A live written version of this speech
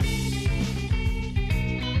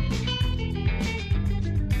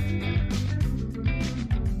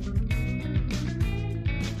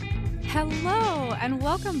and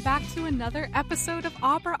welcome back to another episode of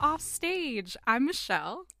Opera Off Stage. I'm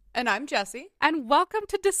Michelle. And I'm Jessie. And welcome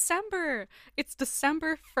to December. It's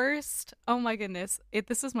December 1st. Oh my goodness.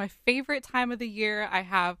 This is my favorite time of the year. I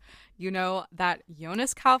have, that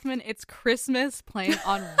Jonas Kaufmann, It's Christmas, playing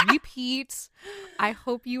on repeat. I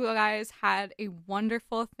hope you guys had a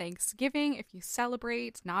wonderful Thanksgiving. If you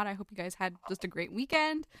celebrate, not, I hope you guys had just a great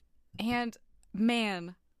weekend. And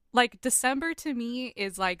man, December to me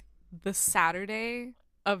is the Saturday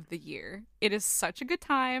of the year. It is such a good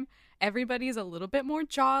time. Everybody's a little bit more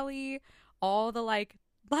jolly. All the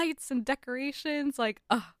lights and decorations.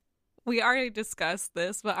 We already discussed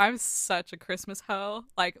this, but I'm such a Christmas hoe.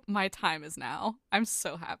 My time is now. I'm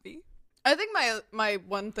so happy. I think my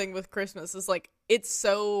one thing with Christmas is it's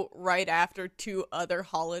so right after two other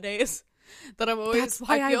holidays that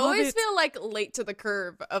I always feel late to the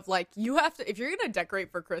curve of you have to, if you're gonna decorate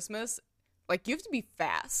for Christmas, you have to be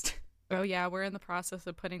fast. Oh yeah, we're in the process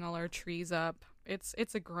of putting all our trees up. It's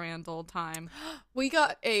a grand old time. We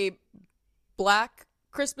got a black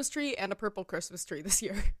Christmas tree and a purple Christmas tree this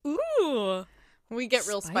year. Ooh. We get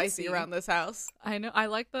real spicy around this house. I know. I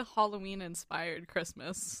like the Halloween inspired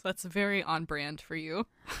Christmas. That's very on brand for you.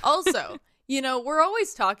 Also, we're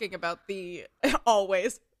always talking about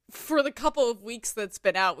for the couple of weeks that's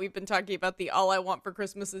been out, we've been talking about the All I Want for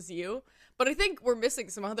Christmas Is You. But I think we're missing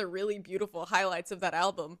some other really beautiful highlights of that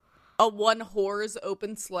album. A One Whore's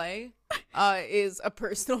Open Sleigh is a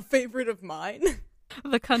personal favorite of mine.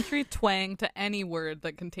 The country twang to any word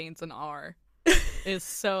that contains an R is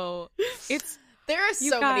so... There are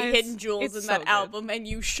so many hidden jewels in that album, and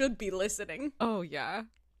you should be listening. Oh, yeah.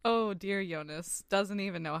 Oh, dear Jonas. Doesn't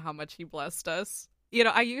even know how much he blessed us.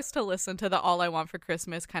 I used to listen to the All I Want for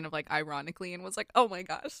Christmas kind of ironically and was oh my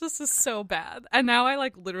gosh, this is so bad. And now I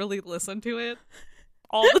literally listen to it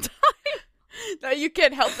all the time. No, you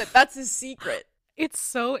can't help it. That's his secret. It's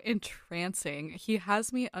so entrancing. He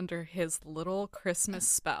has me under his little Christmas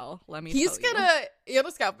spell, let me tell you.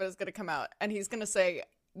 Jonas Kaufmann is gonna come out and he's gonna say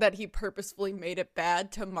that he purposefully made it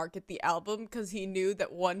bad to market the album because he knew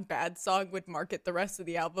that one bad song would market the rest of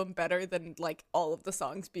the album better than all of the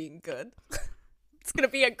songs being good. It's gonna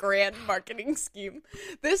be a grand marketing scheme.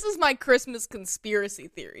 This is my Christmas conspiracy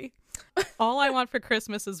theory. All I Want for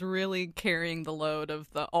Christmas is really carrying the load of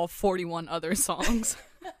all 41 other songs.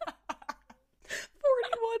 41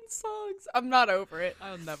 songs. I'm not over it.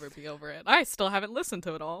 I'll never be over it. I still haven't listened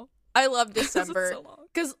to it all. I love December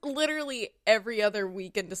because literally every other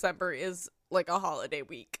week in December is a holiday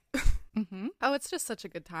week. Mm-hmm. Oh, it's just such a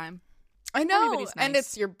good time. I know, nice. And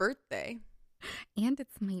it's your birthday. And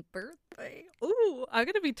it's my birthday. Ooh, I'm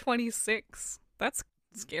gonna be 26. That's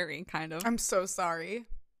scary, kind of. I'm so sorry.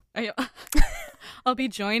 I'll be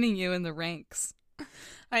joining you in the ranks.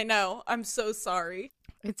 I know. I'm so sorry.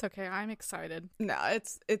 It's okay. I'm excited. No,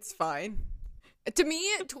 it's fine. To me,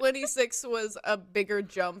 26 was a bigger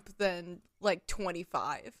jump than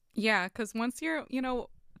 25. Yeah, because once you're,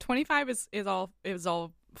 25 is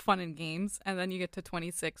all fun and games, and then you get to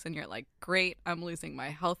 26 and you're great, I'm losing my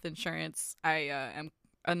health insurance. I am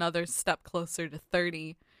another step closer to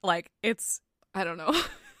 30. I don't know.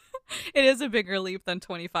 It is a bigger leap than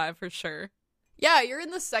 25 for sure. Yeah, you're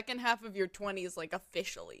in the second half of your 20s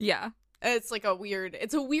officially. Yeah. It's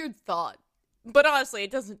a weird thought. But honestly,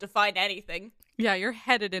 it doesn't define anything. Yeah, you're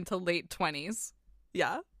headed into late 20s.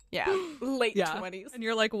 Yeah. Yeah, late 20s. And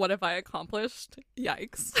you're what have I accomplished?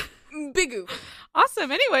 Yikes. Big oof. Awesome.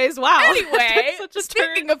 Anyways, wow. Anyway,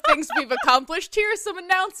 speaking of things we've accomplished, here are some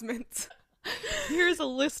announcements. Here's a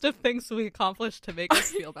list of things we accomplished to make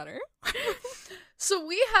us feel better. So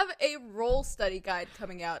we have a role study guide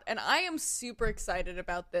coming out, and I am super excited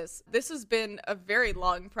about this. This has been a very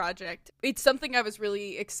long project. It's something I was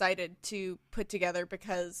really excited to put together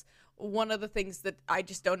because one of the things that I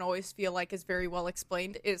just don't always feel is very well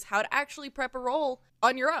explained is how to actually prep a role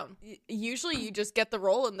on your own. Usually you just get the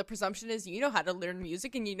role and the presumption is you know how to learn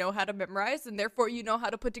music and you know how to memorize and therefore you know how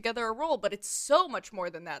to put together a role, but it's so much more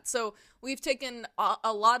than that. So we've taken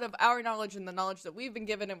a lot of our knowledge and the knowledge that we've been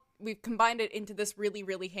given and we've combined it into this really,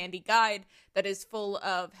 really handy guide that is full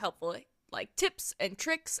of helpful tips and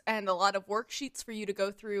tricks and a lot of worksheets for you to go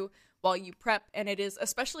through while you prep, and it is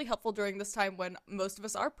especially helpful during this time when most of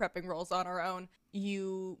us are prepping roles on our own.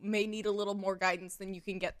 You may need a little more guidance than you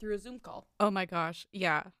can get through a Zoom call. Oh my gosh,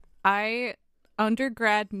 yeah.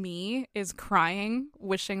 Undergrad me is crying,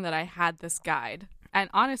 wishing that I had this guide. And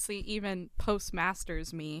honestly, even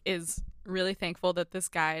postmasters me is really thankful that this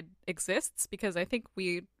guide exists because I think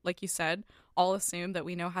we, like you said, all assume that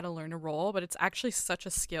we know how to learn a role, but it's actually such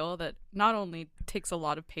a skill that not only takes a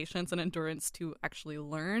lot of patience and endurance to actually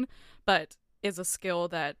learn, but is a skill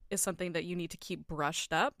that is something that you need to keep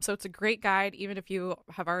brushed up. So it's a great guide, even if you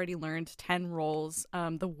have already learned 10 roles.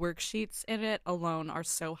 The worksheets in it alone are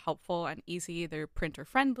so helpful and easy. They're printer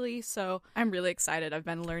friendly. So I'm really excited. I've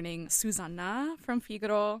been learning Susanna from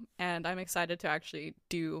Figaro, and I'm excited to actually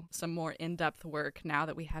do some more in-depth work now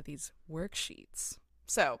that we have these worksheets.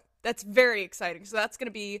 So that's very exciting. So that's going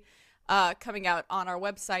to be coming out on our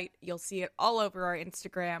website. You'll see it all over our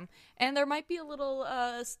Instagram. And there might be a little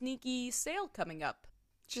sneaky sale coming up.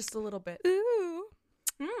 Just a little bit. Ooh.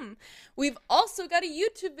 We've also got a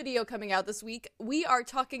YouTube video coming out this week. We are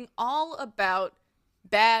talking all about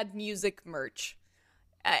bad music merch.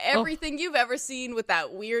 Everything you've ever seen with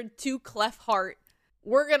that weird two-clef heart.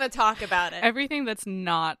 We're going to talk about it. Everything that's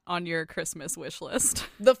not on your Christmas wish list.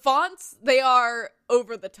 The fonts, they are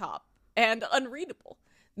over the top and unreadable.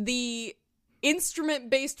 The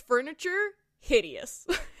instrument-based furniture, hideous.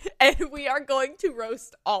 And we are going to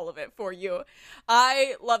roast all of it for you.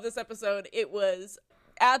 I love this episode. It was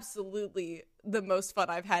absolutely the most fun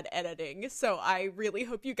I've had editing, so I really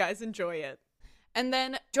hope you guys enjoy it. And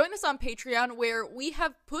then join us on Patreon, where we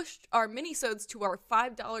have pushed our minisodes to our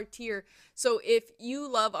 $5 tier. So if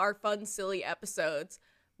you love our fun, silly episodes,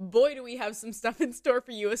 boy, do we have some stuff in store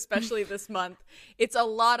for you, especially this month. It's a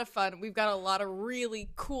lot of fun. We've got a lot of really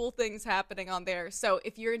cool things happening on there. So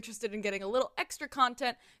if you're interested in getting a little extra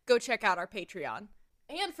content, go check out our Patreon.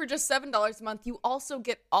 And for just $7 a month, you also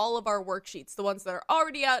get all of our worksheets, the ones that are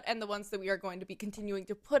already out and the ones that we are going to be continuing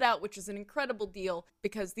to put out, which is an incredible deal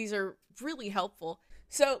because these are really helpful.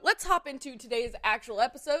 So let's hop into today's actual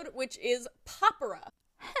episode, which is Popera.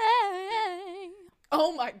 Hey.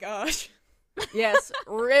 Oh my gosh. Yes,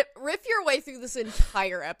 riff your way through this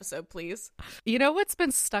entire episode, please. You know what's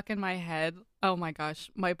been stuck in my head? Oh my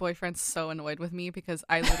gosh, my boyfriend's so annoyed with me because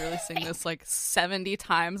I literally sing this like 70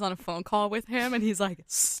 times on a phone call with him, and he's like,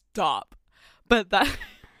 stop. But that,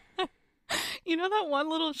 you know that one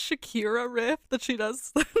little Shakira riff that she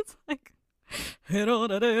does? It's like, oh,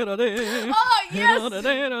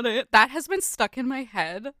 yes! That has been stuck in my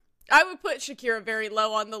head. I would put Shakira very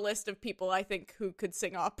low on the list of people I think who could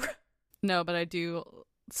sing opera. No, but I do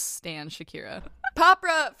stan Shakira.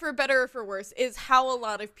 Popera, for better or for worse, is how a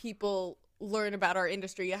lot of people learn about our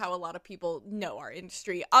industry, how a lot of people know our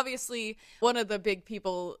industry. Obviously, one of the big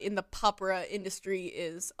people in the popera industry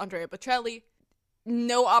is Andrea Bocelli.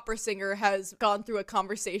 No opera singer has gone through a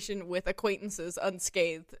conversation with acquaintances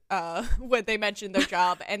unscathed when they mention their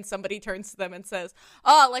job and somebody turns to them and says,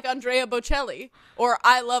 like Andrea Bocelli, or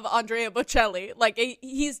I love Andrea Bocelli. Like,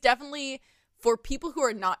 he's definitely, for people who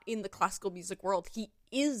are not in the classical music world, he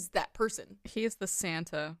is that person. He is the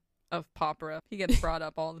Santa of popera. He gets brought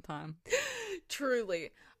up all the time.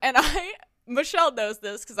 Truly. And Michelle knows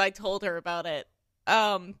this because I told her about it.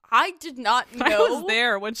 I did not know. I was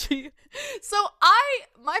there when she... So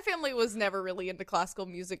my family was never really into classical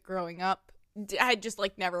music growing up. I had just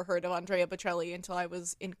never heard of Andrea Bocelli until I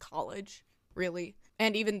was in college, really.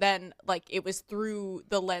 And even then, it was through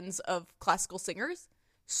the lens of classical singers.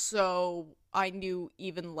 So I knew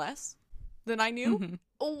even less than I knew. Mm-hmm.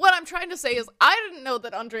 What I'm trying to say is I didn't know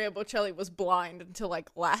that Andrea Bocelli was blind until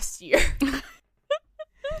last year.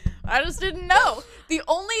 I just didn't know. The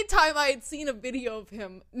only time I had seen a video of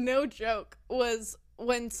him, no joke, was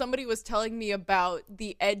when somebody was telling me about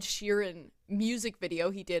the Ed Sheeran music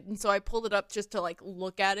video he did. And so I pulled it up just to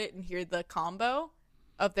look at it and hear the combo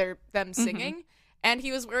of them singing. Mm-hmm. And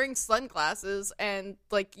he was wearing sunglasses, and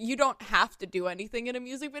you don't have to do anything in a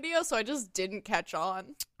music video, so I just didn't catch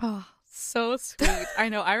on. Oh, so sweet. I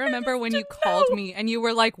know. I remember when you called me and you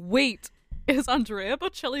were like, wait, is Andrea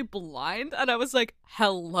Bocelli blind? And I was like,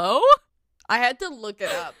 hello? I had to look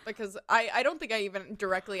it up because I don't think I even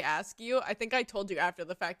directly asked you. I think I told you after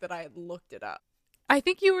the fact that I had looked it up. I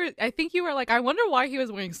think you were like, I wonder why he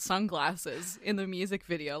was wearing sunglasses in the music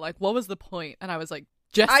video. What was the point? And I was like,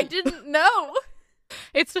 Jesse. I didn't know.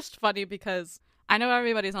 It's just funny because I know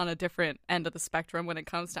everybody's on a different end of the spectrum when it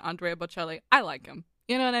comes to Andrea Bocelli. I like him.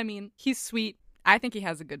 You know what I mean? He's sweet. I think he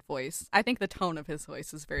has a good voice. I think the tone of his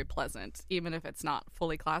voice is very pleasant, even if it's not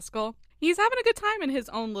fully classical. He's having a good time in his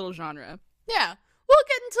own little genre. Yeah. We'll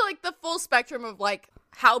get into the full spectrum of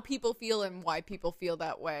how people feel and why people feel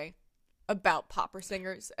that way about popper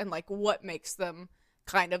singers and what makes them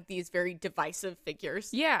kind of these very divisive figures.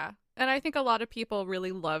 Yeah. And I think a lot of people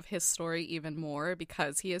really love his story even more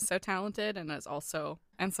because he is so talented and so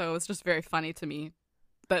it was just very funny to me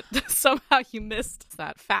that somehow you missed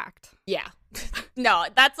that fact. Yeah. No,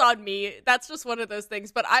 that's on me. That's just one of those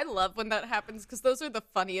things. But I love when that happens because those are the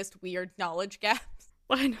funniest weird knowledge gaps.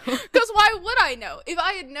 I know. Because why would I know? If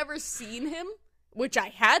I had never seen him, which I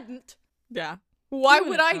hadn't. Yeah. Why You would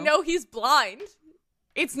wouldn't I know. know he's blind?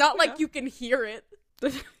 It's not like Yeah. you can hear it.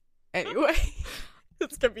 Anyway,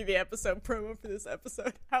 it's gonna be the episode promo for this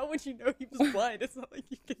episode. How would you know he was blind? It's not like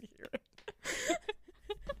you can hear it.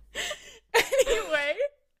 Anyway,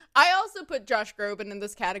 I also put Josh Groban in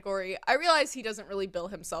this category. I realize he doesn't really bill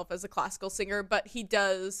himself as a classical singer, but he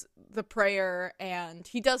does the prayer and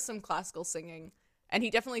he does some classical singing. And he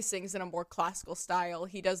definitely sings in a more classical style.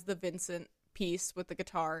 He does the Vincent piece with the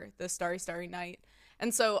guitar, the Starry, Starry Night.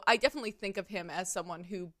 And so I definitely think of him as someone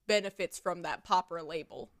who benefits from that popera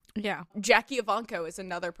label. Yeah. Jackie Ivanko is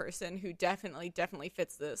another person who definitely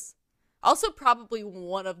fits this. Also probably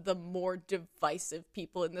one of the more divisive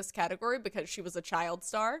people in this category because she was a child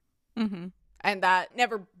star. Mm-hmm. And that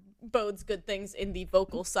never bodes good things in the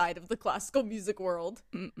vocal side of the classical music world.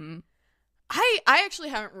 Mm-mm. I actually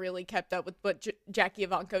haven't really kept up with what Jackie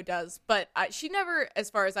Ivanko does, but she never, as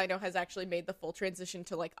far as I know, has actually made the full transition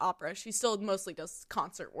to, like, opera. She still mostly does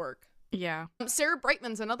concert work. Yeah. Sarah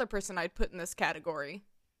Brightman's another person I'd put in this category.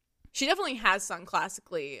 She definitely has sung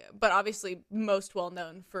classically, but obviously most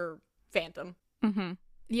well-known for Phantom. Mm-hmm.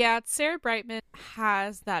 Yeah, Sarah Brightman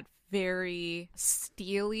has that very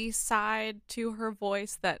steely side to her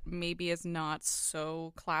voice that maybe is not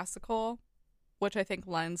so classical, which I think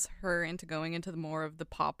lends her into going into the more of the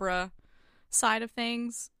popera side of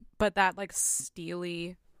things. But that, like,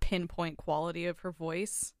 steely pinpoint quality of her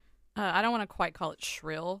voice, I don't want to quite call it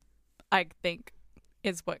shrill, I think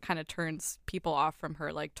is what kind of turns people off from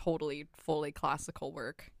her, like, totally, fully classical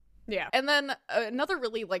work. Yeah. And then another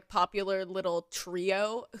really, like, popular little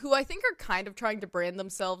trio who I think are kind of trying to brand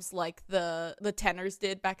themselves like the tenors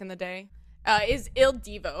did back in the day is Il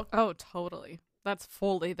Divo. Oh, totally. That's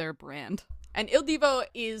fully their brand. And Il Divo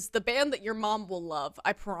is the band that your mom will love,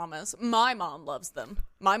 I promise. My mom loves them.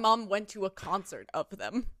 My mom went to a concert of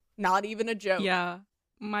them. Not even a joke. Yeah.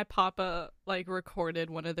 My papa, like, recorded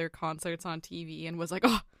one of their concerts on TV and was like,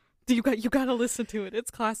 oh, you gotta listen to it.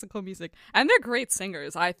 It's classical music. And they're great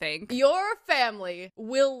singers, I think. Your family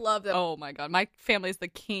will love them. Oh my god. My family's the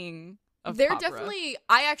king of They're opera. definitely,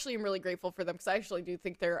 I actually am really grateful for them because I actually do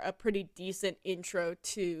think they're a pretty decent intro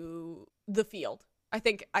to the field. I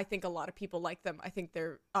think a lot of people like them. I think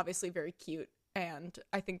they're obviously very cute, and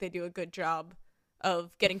I think they do a good job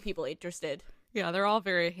of getting people interested. Yeah, they're all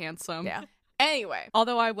very handsome. Yeah. Anyway.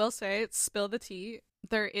 Although I will say, spill the tea,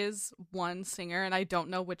 there is one singer, and I don't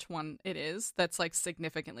know which one it is, that's, like,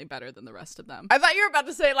 significantly better than the rest of them. I thought you were about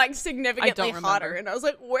to say, like, significantly I don't hotter, remember. and I was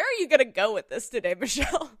like, where are you gonna go with this today,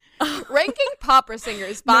 Michelle? Ranking popera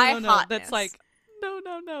singers by no, hotness. that's like, no.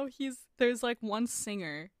 There's, like, one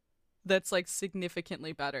singer that's, like,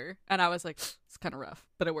 significantly better, and I was like, it's kind of rough,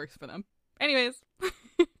 but it works for them. Anyways,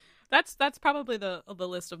 that's probably the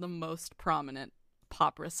list of the most prominent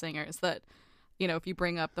opera singers that, you know, if you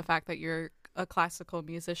bring up the fact that you're a classical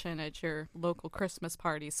musician at your local Christmas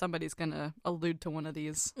party, somebody's gonna allude to one of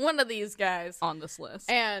these guys on this list.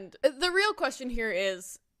 And the real question here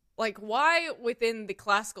is, like, why within the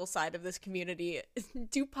classical side of this community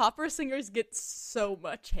do opera singers get so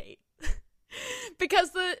much hate?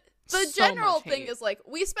 Because the So general much thing hate. is, like,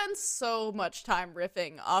 we spend so much time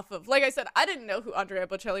riffing off of, like I said, I didn't know who Andrea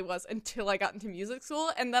Bocelli was until I got into music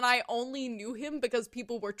school, and then I only knew him because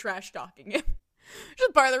people were trash talking him. Which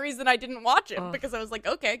is part of the reason I didn't watch him, because I was like,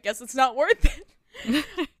 okay, guess it's not worth it.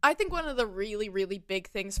 I think one of the really, really big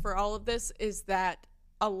things for all of this is that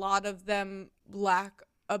a lot of them lack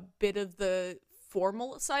a bit of the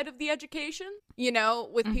formal side of the education. You know,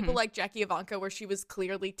 with people like Jackie Ivanko, where she was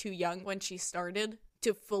clearly too young when she started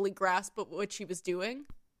to fully grasp what she was doing.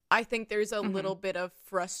 I think there's a little bit of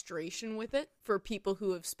frustration with it for people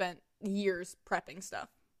who have spent years prepping stuff.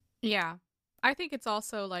 Yeah. I think it's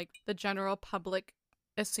also, like, the general public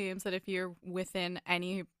assumes that if you're within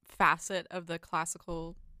any facet of the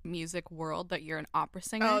classical music world that you're an opera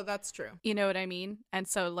singer. Oh, that's true. You know what I mean? And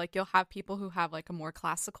so, like, you'll have people who have, like, a more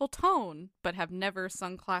classical tone but have never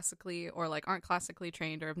sung classically or, like, aren't classically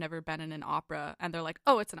trained or have never been in an opera, and they're like,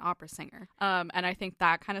 oh, it's an opera singer. And I think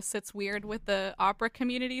that kind of sits weird with the opera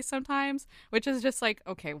community sometimes, which is just like,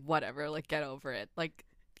 okay, whatever, like, get over it. Like,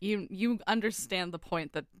 you understand the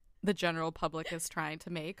point that the general public is trying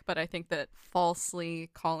to make, but I think that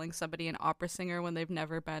falsely calling somebody an opera singer when they've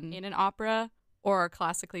never been in an opera or are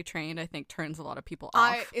classically trained, I think turns a lot of people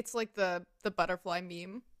off. It's like the butterfly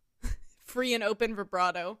meme. Free and open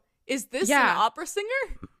vibrato. Is this Yeah. an opera singer?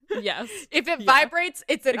 Yes. If it Yeah. vibrates,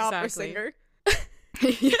 it's an opera Exactly.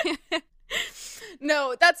 singer.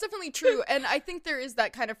 No, that's definitely true. And I think there is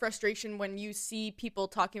that kind of frustration when you see people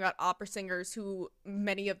talking about opera singers who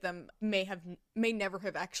many of them may never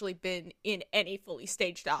have actually been in any fully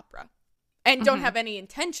staged opera and don't have any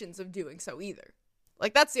intentions of doing so either.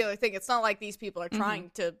 Like, that's the other thing. It's not like these people are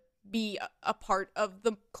trying to be a part of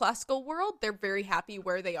the classical world. They're very happy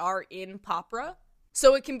where they are in opera.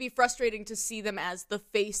 So it can be frustrating to see them as the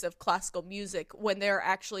face of classical music when they're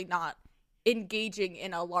actually not engaging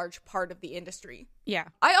in a large part of the industry. Yeah.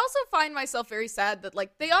 I also find myself very sad that,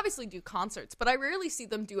 like, they obviously do concerts, but I rarely see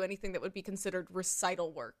them do anything that would be considered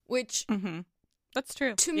recital work, which That's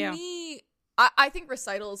true. to me, I think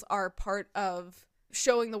recitals are part of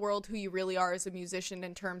showing the world who you really are as a musician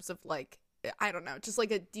in terms of, like, I don't know, just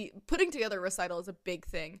like putting together a recital is a big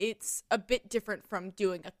thing. It's a bit different from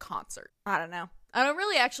doing a concert. I don't know. I don't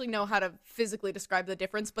really actually know how to physically describe the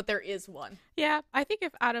difference, but there is one. Yeah, I think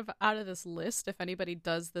if out of this list, if anybody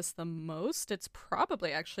does this the most, it's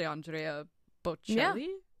probably actually Andrea Bocelli,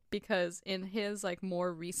 because in his like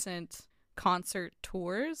more recent concert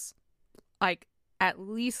tours, like at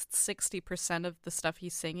least 60% of the stuff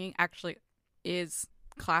he's singing actually is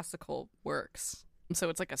classical works. So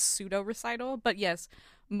it's like a pseudo recital, but yes,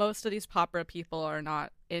 most of these opera people are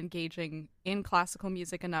not engaging in classical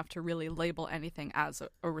music enough to really label anything as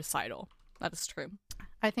a recital. That is true.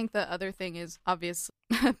 I think the other thing is obvious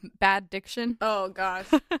bad diction. Oh, gosh.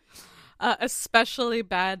 Especially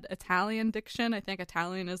bad Italian diction. I think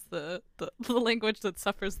Italian is the language that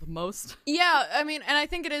suffers the most. Yeah, I mean, and I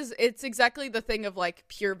think it's exactly the thing of, like,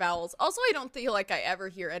 pure vowels. Also, I don't feel like I ever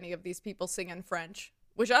hear any of these people sing in French.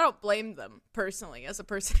 Which I don't blame them, personally, as a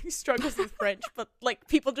person who struggles with French, but, like,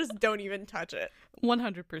 people just don't even touch it.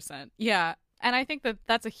 100%. Yeah. And I think that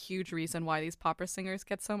that's a huge reason why these opera singers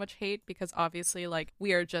get so much hate, because obviously, like,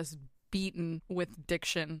 we are just beaten with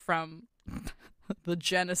diction from the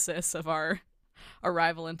genesis of our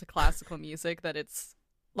arrival into classical music, that it's,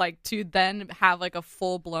 like, to then have, like, a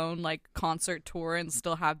full-blown, like, concert tour and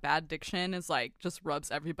still have bad diction is, like, just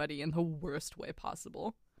rubs everybody in the worst way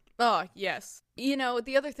possible. Oh, yes. You know,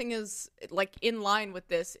 the other thing is, like, in line with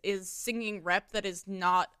this is singing rep that is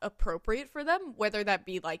not appropriate for them, whether that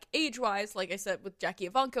be, like, age-wise. Like I said, with Jackie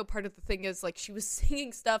Evancho, part of the thing is, like, she was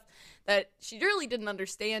singing stuff that she really didn't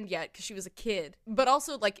understand yet because she was a kid, but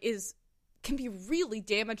also, like, can be really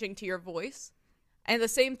damaging to your voice. And the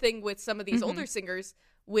same thing with some of these older singers,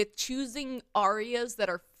 with choosing arias that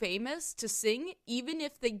are famous to sing, even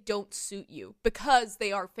if they don't suit you, because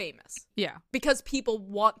they are famous. Yeah. Because people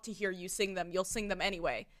want to hear you sing them, you'll sing them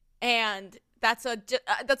anyway. And that's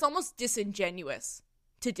almost disingenuous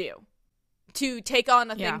to do. To take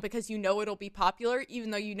on a thing because you know it'll be popular,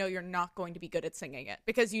 even though you know you're not going to be good at singing it.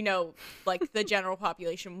 Because you know, like, the general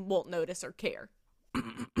population won't notice or care.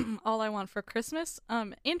 All I Want for Christmas?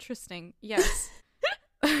 Interesting. Yes.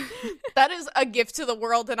 That is a gift to the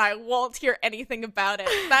world, and I won't hear anything about it.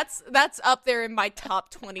 That's up there in my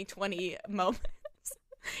top 2020 moments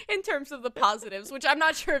in terms of the positives, which I'm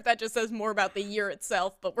not sure if that just says more about the year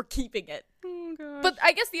itself, but we're keeping it. Oh, gosh. But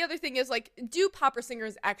I guess the other thing is, like, do opera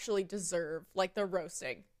singers actually deserve, like, the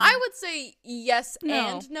roasting? I would say yes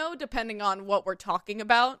and no, depending on what we're talking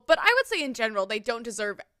about. But I would say in general, they don't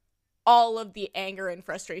deserve all of the anger and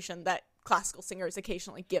frustration that classical singers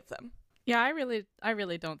occasionally give them. Yeah, I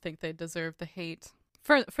really don't think they deserve the hate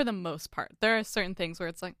for the most part. There are certain things where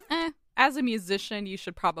it's like, as a musician, you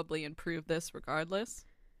should probably improve this regardless.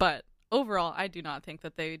 But overall, I do not think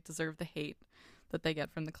that they deserve the hate that they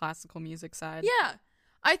get from the classical music side. Yeah,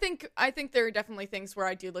 I think there are definitely things where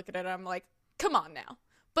I do look at it and I'm like, come on now.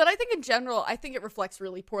 But I think in general, I think it reflects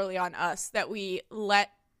really poorly on us that we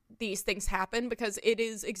let these things happen, because it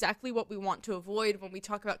is exactly what we want to avoid when we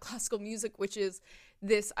talk about classical music, which is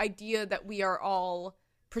this idea that we are all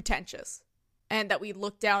pretentious and that we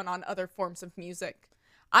look down on other forms of music.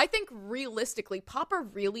 I think realistically, opera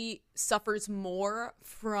really suffers more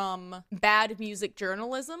from bad music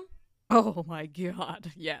journalism. Oh my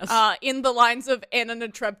god, yes. In the lines of Anna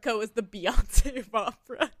Netrebko is the Beyonce of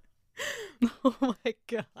opera. Oh my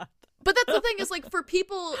god. But that's the thing, is, like, for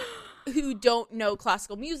people who don't know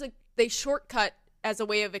classical music, they shortcut as a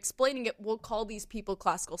way of explaining it. We'll call these people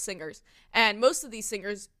classical singers. And most of these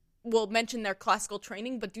singers will mention their classical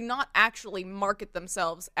training, but do not actually market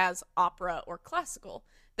themselves as opera or classical.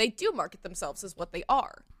 They do market themselves as what they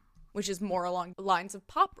are, which is more along the lines of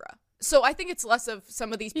opera. So I think it's less of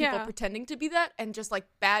some of these people pretending to be that and just, like,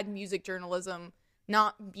 bad music journalism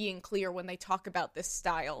not being clear when they talk about this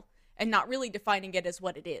style. And not really defining it as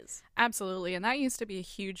what it is. Absolutely. And that used to be a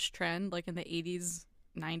huge trend, like in the 80s,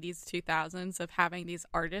 90s, 2000s, of having these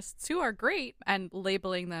artists who are great and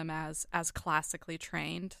labeling them as classically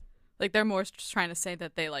trained. Like, they're more just trying to say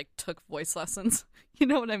that they, like, took voice lessons. You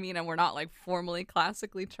know what I mean? And we're not, like, formally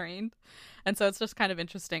classically trained. And so it's just kind of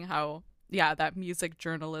interesting how, that music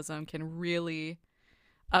journalism can really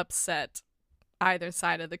upset either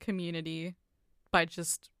side of the community by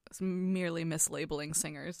just merely mislabeling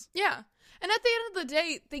singers. Yeah. And at the end of the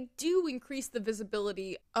day, they do increase the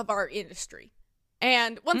visibility of our industry.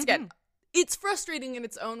 And once again, it's frustrating in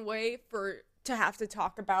its own way to have to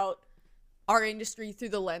talk about our industry through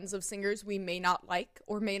the lens of singers we may not like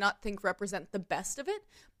or may not think represent the best of it,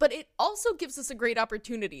 but it also gives us a great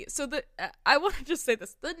opportunity. So I want to just say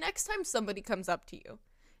this. The next time somebody comes up to you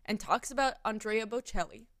and talks about Andrea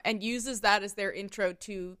Bocelli and uses that as their intro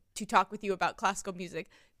to talk with you about classical music,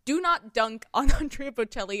 do not dunk on Andrea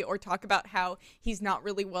Bocelli or talk about how he's not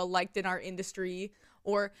really well liked in our industry,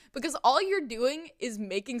 or because all you're doing is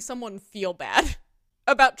making someone feel bad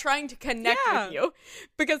about trying to connect with you,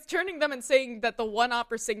 because turning them and saying that the one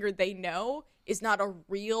opera singer they know is not a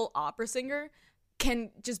real opera singer can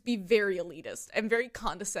just be very elitist and very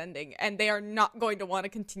condescending, and they are not going to want to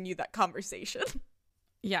continue that conversation.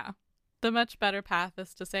 Yeah. The much better path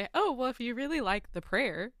is to say, oh, well, if you really like The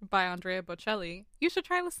Prayer by Andrea Bocelli, you should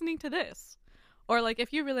try listening to this. Or, like,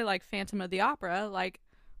 if you really like Phantom of the Opera, like,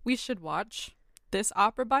 we should watch this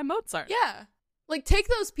opera by Mozart. Yeah. Like, take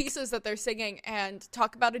those pieces that they're singing and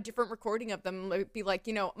talk about a different recording of them. Like, be like,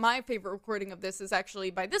 my favorite recording of this is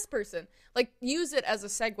actually by this person. Like, use it as a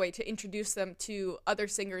segue to introduce them to other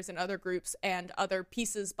singers and other groups and other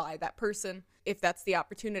pieces by that person, if that's the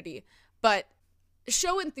opportunity. But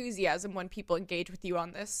show enthusiasm when people engage with you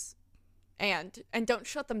on this, and don't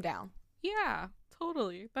shut them down. Yeah,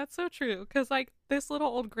 totally. That's so true. Because, like, this little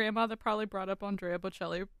old grandma that probably brought up Andrea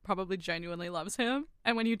Bocelli probably genuinely loves him.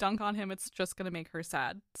 And when you dunk on him, it's just going to make her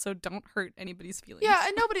sad. So don't hurt anybody's feelings. Yeah,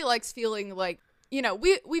 and nobody likes feeling like,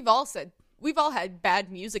 we've all had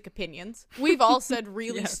bad music opinions. We've all said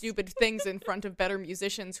really stupid things in front of better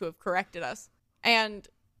musicians who have corrected us. And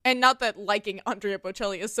not that liking Andrea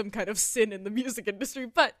Bocelli is some kind of sin in the music industry,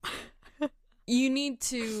 but you need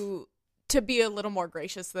to be a little more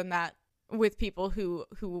gracious than that with people who,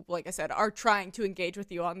 like I said, are trying to engage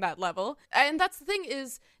with you on that level. And that's the thing,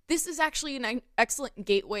 is this is actually an excellent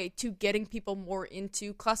gateway to getting people more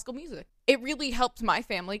into classical music. It really helped my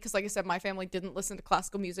family, because like I said, my family didn't listen to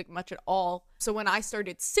classical music much at all. So when I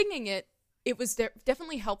started singing it, it was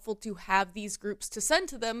definitely helpful to have these groups to send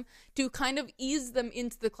to them to kind of ease them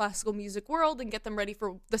into the classical music world and get them ready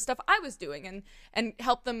for the stuff I was doing, and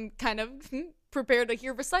help them kind of prepare to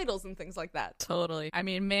hear recitals and things like that. Totally. I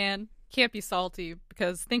mean, man, can't be salty,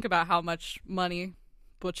 because think about how much money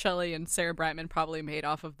Bocelli and Sarah Brightman probably made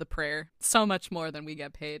off of The Prayer. So much more than we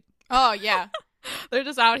get paid. Oh, yeah. They're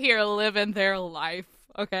just out here living their life.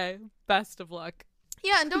 Okay? Best of luck.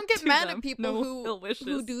 Yeah, and don't get mad at people No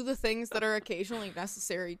who do the things that are occasionally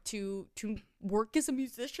necessary to work as a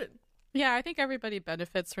musician. Yeah, I think everybody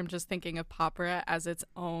benefits from just thinking of opera as its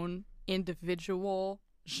own individual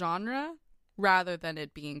genre rather than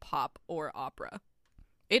it being pop or opera.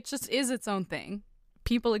 It just is its own thing.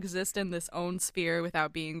 People exist in this own sphere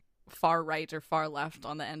without being far right or far left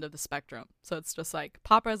on the end of the spectrum. So it's just like,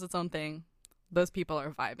 opera is its own thing. Those people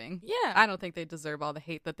are vibing. Yeah. I don't think they deserve all the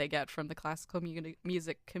hate that they get from the classical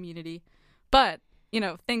music community. But,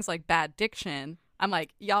 things like bad diction, I'm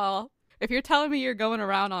like, y'all, if you're telling me you're going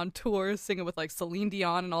around on tours singing with, like, Celine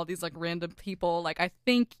Dion and all these, like, random people, like, I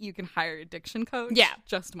think you can hire a diction coach. Yeah.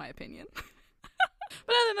 Just my opinion.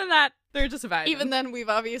 But other than that, they're just vibing. Even then, we've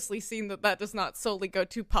obviously seen that does not solely go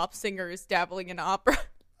to pop singers dabbling in opera.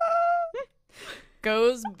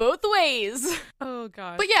 Goes both ways. Oh,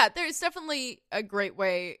 God. But yeah, there's definitely a great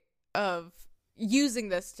way of using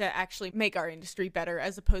this to actually make our industry better,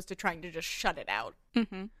 as opposed to trying to just shut it out.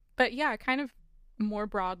 Mm-hmm. But yeah, kind of more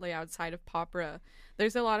broadly outside of opera,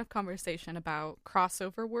 there's a lot of conversation about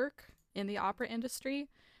crossover work in the opera industry.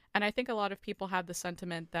 And I think a lot of people have the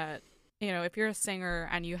sentiment that, if you're a singer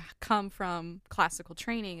and you come from classical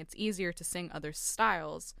training, it's easier to sing other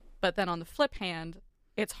styles. But then on the flip hand,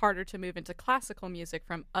 it's harder to move into classical music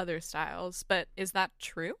from other styles. But is that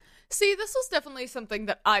true? See, this was definitely something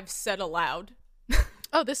that I've said aloud.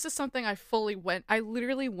 Oh, this is something I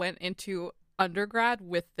literally went into undergrad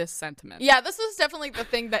with this sentiment. Yeah, this is definitely the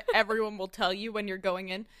thing that everyone will tell you when you're going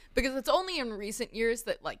in, because it's only in recent years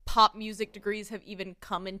that, like, pop music degrees have even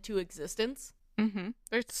come into existence. Mm-hmm.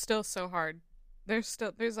 They're still so hard. There's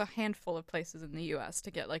a handful of places in the U.S.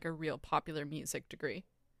 to get, like, a real popular music degree.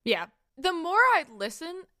 Yeah. The more I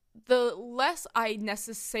listen, the less I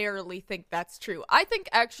necessarily think that's true. I think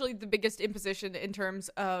actually the biggest imposition in terms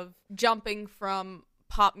of jumping from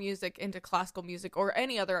pop music into classical music, or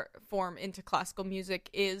any other form into classical music,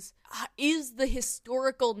 is the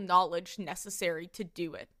historical knowledge necessary to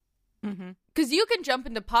do it. Because you can jump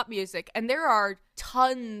into pop music, and there are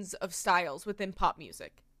tons of styles within pop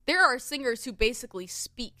music. There are singers who basically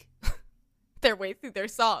speak their way through their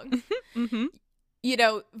song. Mm-hmm.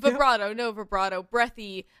 Vibrato, no vibrato,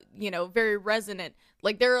 breathy, very resonant.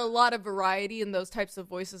 Like, there are a lot of variety in those types of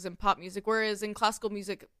voices in pop music, whereas in classical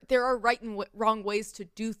music, there are right and wrong ways to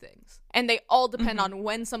do things. And they all depend on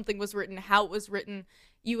when something was written, how it was written.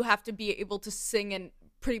 You have to be able to sing in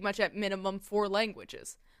pretty much at minimum 4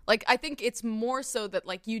 languages. Like, I think it's more so that,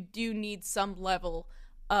 like, you do need some level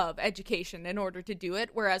of education in order to do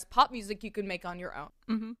it, whereas pop music you can make on your own.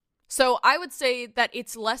 Mm-hmm. So I would say that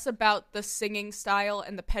it's less about the singing style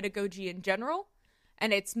and the pedagogy in general,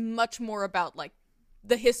 and it's much more about, like,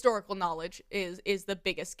 the historical knowledge is the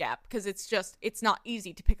biggest gap, because it's not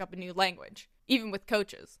easy to pick up a new language, even with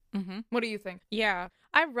coaches. Mm-hmm. What do you think? Yeah,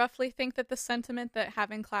 I roughly think that the sentiment that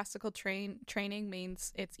having classical training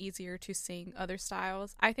means it's easier to sing other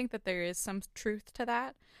styles. I think that there is some truth to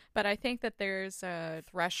that, but I think that there's a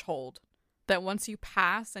threshold that once you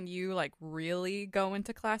pass and you like really go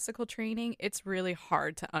into classical training, it's really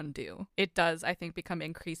hard to undo. It does, I think, become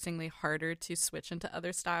increasingly harder to switch into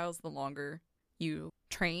other styles the longer you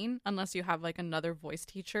train, unless you have like another voice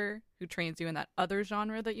teacher who trains you in that other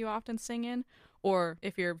genre that you often sing in, or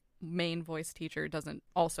if your main voice teacher doesn't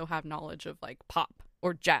also have knowledge of like pop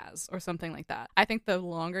or jazz or something like that. I think the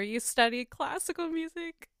longer you study classical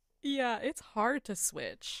music, yeah, it's hard to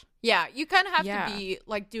switch. Yeah, you kind of have to be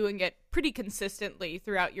like doing it pretty consistently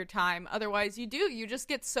throughout your time. Otherwise, you just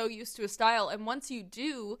get so used to a style, and once you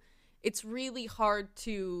do, it's really hard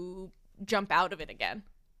to jump out of it again.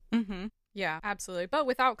 Mm-hmm. Yeah, absolutely. But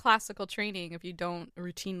without classical training, if you don't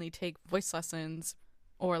routinely take voice lessons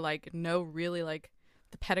or like know really like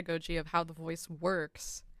the pedagogy of how the voice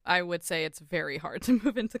works, I would say it's very hard to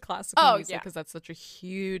move into classical music because that's such a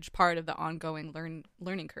huge part of the ongoing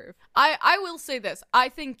learning curve. I will say this. I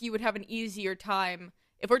think you would have an easier time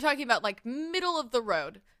if we're talking about like middle of the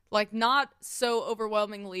road, like not so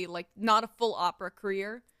overwhelmingly, like not a full opera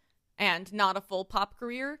career and not a full pop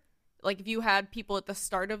career. Like, if you had people at the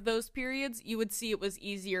start of those periods, you would see it was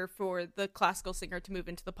easier for the classical singer to move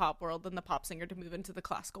into the pop world than the pop singer to move into the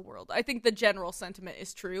classical world. I think the general sentiment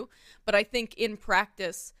is true, but I think in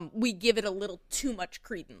practice, we give it a little too much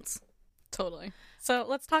credence. Totally. So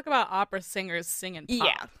let's talk about opera singers singing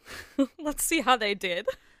pop. Yeah. Let's see how they did.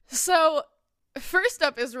 So, first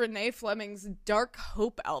up is Renee Fleming's Dark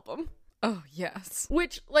Hope album. Oh, yes.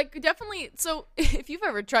 Which, like, definitely, so if you've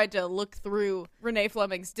ever tried to look through Renee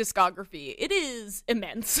Fleming's discography, it is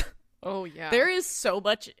immense. Oh, yeah. There is so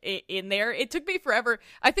much in there. It took me forever.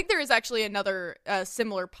 I think there is actually another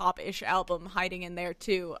similar pop-ish album hiding in there,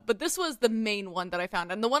 too. But this was the main one that I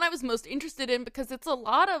found, and the one I was most interested in because it's a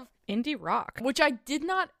lot of indie rock, which I did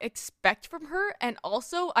not expect from her, and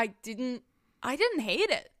also I didn't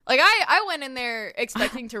hate it. Like, I went in there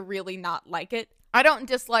expecting to really not like it. I don't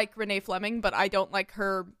dislike Renee Fleming, but I don't like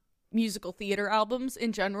her musical theater albums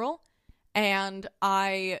in general. And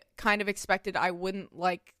I kind of expected I wouldn't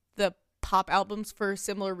like the pop albums for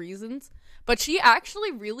similar reasons. But she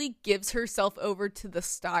actually really gives herself over to the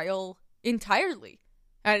style entirely.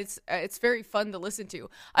 And it's very fun to listen to.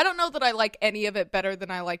 I don't know that I like any of it better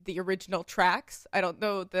than I like the original tracks. I don't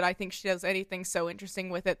know that I think she does anything so interesting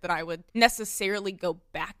with it that I would necessarily go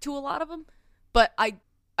back to a lot of them. But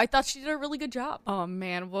I thought she did a really good job. Oh,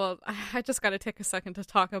 man. Well, I just got to take a second to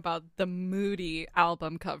talk about the Moody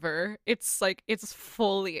album cover. It's like, it's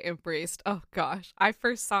fully embraced. Oh, gosh. I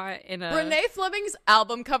first saw it in a... Renee Fleming's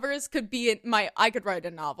album covers could be I could write a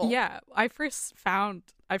novel. Yeah. I first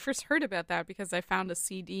heard about that because I found a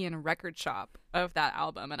CD in a record shop of that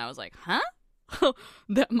album. And I was like, huh?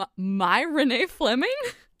 my Renee Fleming?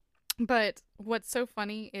 But what's so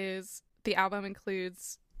funny is the album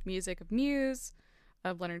includes music of Muse,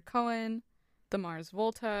 of Leonard Cohen, the Mars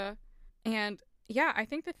Volta, and yeah, I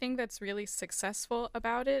think the thing that's really successful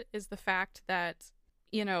about it is the fact that,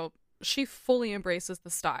 she fully embraces the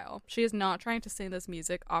style. She is not trying to sing this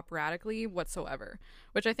music operatically whatsoever,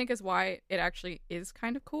 which I think is why it actually is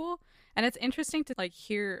kind of cool. And it's interesting to like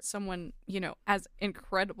hear someone, as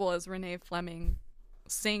incredible as Renee Fleming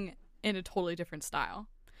sing in a totally different style.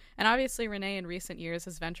 And obviously, Renee in recent years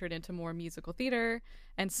has ventured into more musical theater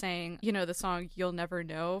and sang, the song You'll Never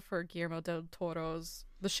Know for Guillermo del Toro's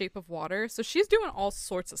The Shape of Water. So she's doing all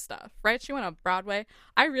sorts of stuff, right? She went on Broadway.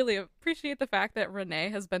 I really appreciate the fact that Renee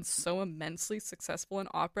has been so immensely successful in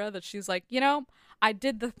opera that she's like, I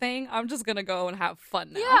did the thing. I'm just going to go and have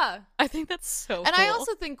fun now. Yeah. I think that's so cool. And I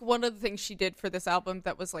also think one of the things she did for this album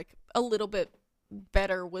that was like a little bit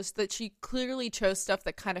better was that she clearly chose stuff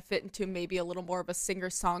that kind of fit into maybe a little more of a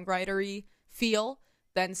singer-songwriter-y feel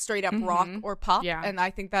than straight up rock or pop. Yeah. And I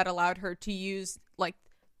think that allowed her to use like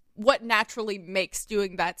what naturally makes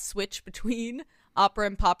doing that switch between opera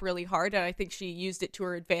and pop really hard, and I think she used it to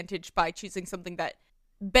her advantage by choosing something that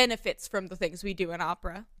benefits from the things we do in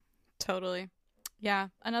opera. Totally. Yeah.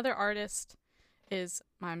 Another artist is,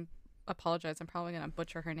 I apologize, I'm probably going to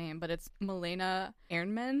butcher her name, but it's Malena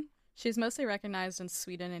Ernman. She's mostly recognized in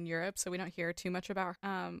Sweden and Europe, so we don't hear too much about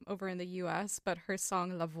her over in the US, but her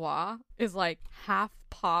song La Voix is like half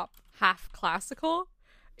pop, half classical.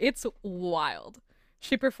 It's wild.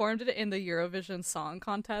 She performed it in the Eurovision Song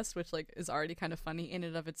Contest, which like is already kind of funny in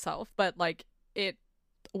and of itself, but like it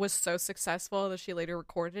was so successful that she later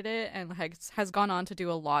recorded it and has gone on to do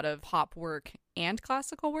a lot of pop work and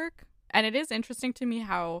classical work. And it is interesting to me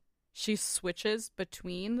how she switches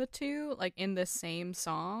between the two, like in the same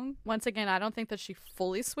song. Once again, I don't think that she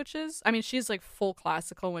fully switches. I mean, she's like full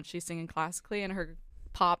classical when she's singing classically, and her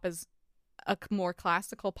pop is a more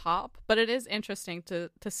classical pop. But it is interesting to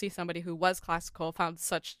see somebody who was classical, found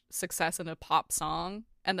such success in a pop song,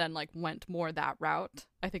 and then like went more that route.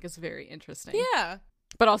 I think it's very interesting. Yeah.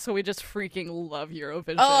 But also, we just freaking love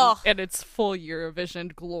Eurovision and its full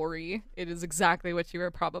Eurovision glory. It is exactly what you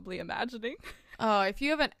were probably imagining. Oh, if you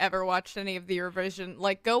haven't ever watched any of the Eurovision,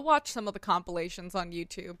 like, go watch some of the compilations on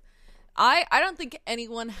YouTube. I don't think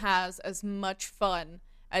anyone has as much fun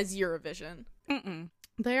as Eurovision.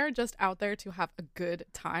 They are just out there to have a good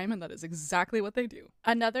time, and that is exactly what they do.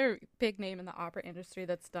 Another big name in the opera industry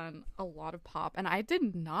that's done a lot of pop, and I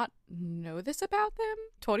did not know this about them,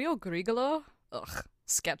 Vittorio Grigolo,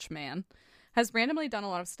 sketch man, has randomly done a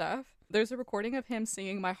lot of stuff. There's a recording of him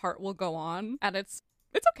singing My Heart Will Go On, and it's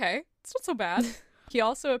okay. It's not so bad. He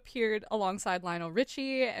also appeared alongside Lionel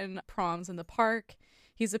Richie in Proms in the Park.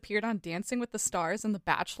 He's appeared on Dancing with the Stars and The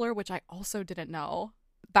Bachelor, which I also didn't know.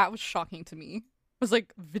 That was shocking to me. I was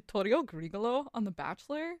like, Vittorio Grigolo on The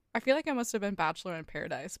Bachelor? I feel like it must have been Bachelor in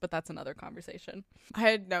Paradise, but that's another conversation. I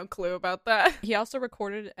had no clue about that. He also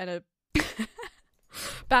recorded at a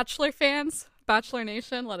Bachelor fans, Bachelor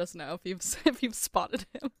Nation, let us know if you've spotted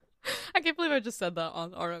him. I can't believe I just said that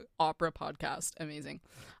on our opera podcast. Amazing.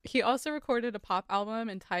 He also recorded a pop album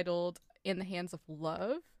entitled In the Hands of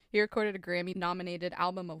Love. He recorded a Grammy-nominated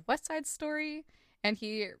album of West Side Story, and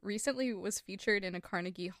he recently was featured in a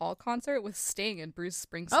Carnegie Hall concert with Sting and Bruce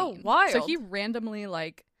Springsteen. Oh, wild. So he randomly,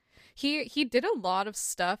 like, he did a lot of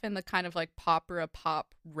stuff in the kind of, like, opera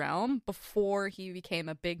pop realm before he became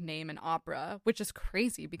a big name in opera, which is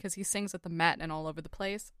crazy because he sings at the Met and all over the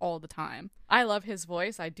place all the time. I love his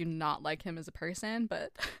voice. I do not like him as a person,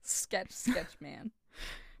 but sketch man.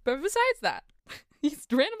 But besides that, he's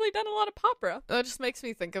randomly done a lot of opera. That just makes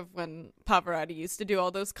me think of when Pavarotti used to do all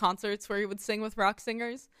those concerts where he would sing with rock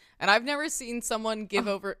singers. And I've never seen someone give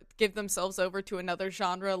themselves over to another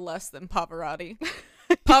genre less than Pavarotti.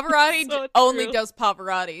 Pavarotti So only true. does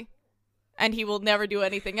Pavarotti. And he will never do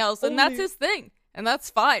anything else. And that's his thing. And that's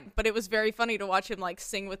fine. But it was very funny to watch him like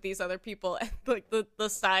sing with these other people. And like the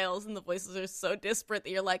styles and the voices are so disparate that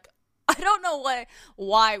you're like, I don't know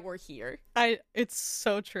why we're here. It's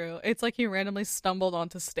so true. It's like he randomly stumbled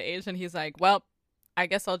onto stage and he's like, well, I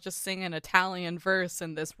guess I'll just sing an Italian verse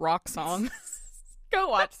in this rock song. Go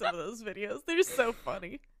watch some of those videos. They're so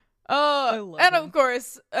funny. I love and him. of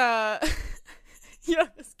course,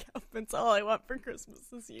 Jonas Kaufman's All I Want for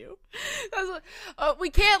Christmas Is You. We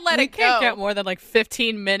can't let it go. We can't get more than like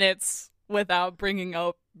 15 minutes without bringing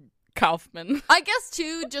up Kaufman. I guess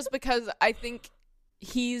too, just because I think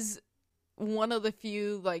he's one of the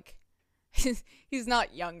few, like, he's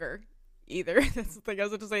not younger either. That's the thing I was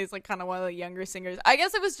going to say. He's like kind of one of the younger singers. I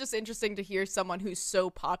guess it was just interesting to hear someone who's so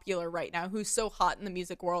popular right now, who's so hot in the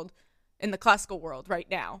music world, in the classical world right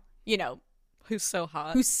now, you know. Who's so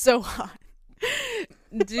hot.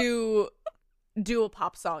 do a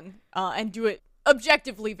pop song and do it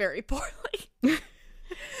objectively very poorly.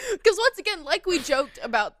 Because once again, like we joked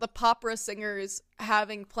about the opera singers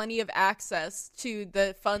having plenty of access to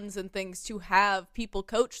the funds and things to have people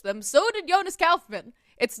coach them, so did Jonas Kaufman.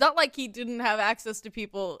 It's not like he didn't have access to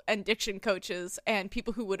people and diction coaches and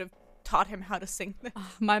people who would have taught him how to sing this.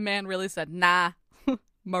 My man really said, nah,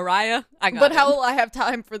 Mariah, I got But it. how will I have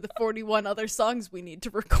time for the 41 other songs we need to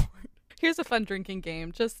record? Here's a fun drinking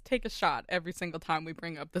game. Just take a shot every single time we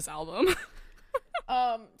bring up this album.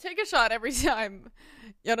 Take a shot every time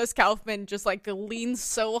Jonas Kaufman just like leans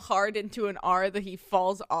so hard into an R that he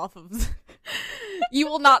falls off of. You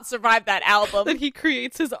will not survive that album. That he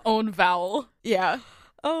creates his own vowel. Yeah.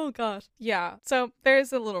 Oh gosh. Yeah. So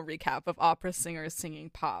there's a little recap of opera singers singing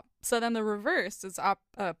pop. So then the reverse is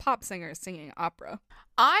pop singers singing opera.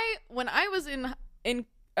 When I was in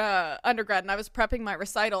undergrad and I was prepping my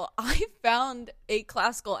recital, I found a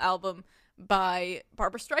classical album by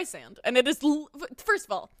Barbra Streisand, and it is first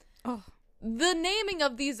of all, the naming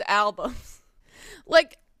of these albums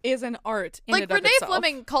Like, is an art in like and of Renee itself.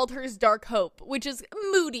 Fleming called hers Dark Hope, which is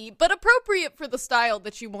moody but appropriate for the style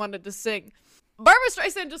that she wanted to sing. Barbara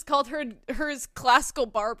Streisand just called hers Classical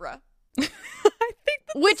Barbara. I think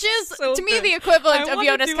which is, so to me, good. the equivalent I of wanna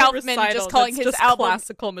Jonas do a Kaufman recital just calling that's his just album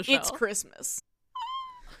Classical Michelle. It's Christmas.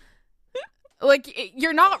 Like,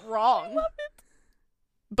 you're not wrong.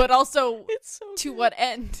 But also, It's so to good. what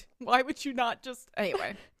end? Why would you not just...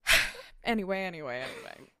 Anyway. Anyway.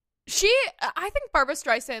 I think Barbara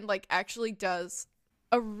Streisand, like, actually does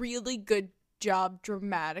a really good job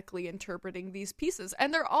dramatically interpreting these pieces.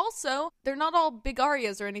 And they're not all big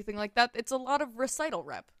arias or anything like that. It's a lot of recital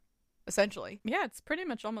rep, essentially. Yeah, it's pretty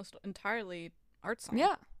much almost entirely art song.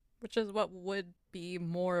 Yeah. Which is what would be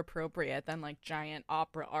more appropriate than like giant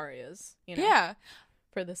opera arias, you know? Yeah.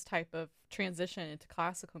 For this type of transition into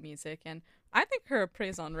classical music. And I think her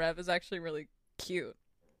praise en rev is actually really cute.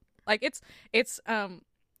 Like it's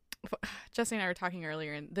Jesse and I were talking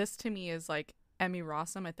earlier, and this to me is like Emmy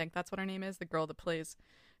Rossum, I think that's what her name is, the girl that plays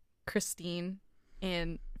Christine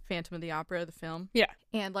in Phantom of the Opera, the film. Yeah.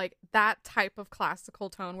 And like that type of classical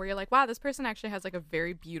tone where you're like, wow, this person actually has like a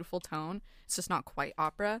very beautiful tone. It's just not quite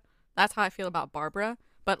opera. That's how I feel about Barbara.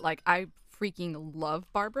 But like, I freaking love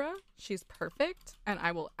Barbara. She's perfect, and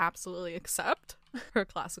I will absolutely accept her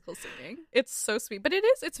classical singing. It's so sweet. But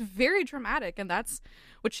it's very dramatic, and that's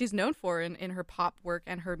what she's known for in her pop work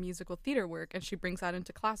and her musical theater work, and she brings that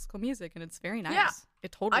into classical music, and it's very nice. Yeah.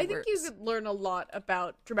 It totally I think works. you could learn a lot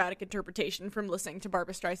about dramatic interpretation from listening to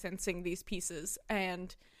Barbara Streisand sing these pieces,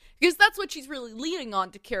 and because that's what she's really leaning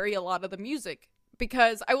on to carry a lot of the music.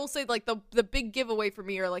 Because I will say, like, the big giveaway for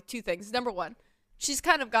me are like two things. Number one, she's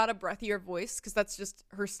kind of got a breathier voice because that's just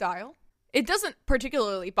her style. It doesn't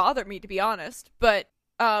particularly bother me, to be honest, but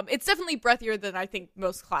it's definitely breathier than I think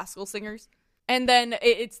most classical singers. And then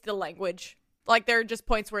it's the language. Like, there are just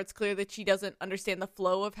points where it's clear that she doesn't understand the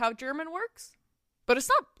flow of how German works. But it's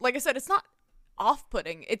not, like I said, it's not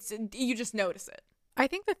off-putting. You just notice it. I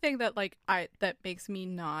think the thing that that makes me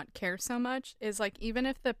not care so much is like, even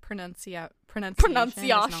if the pronunciation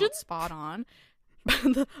is not spot on,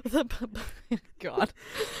 God,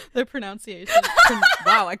 the pronunciation.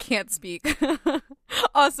 Wow, I can't speak.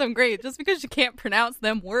 Awesome, great. Just because she can't pronounce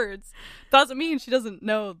them words doesn't mean she doesn't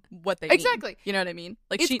know what they mean. Exactly. You know what I mean?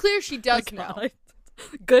 Like, it's clear she does know. God,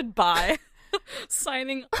 goodbye.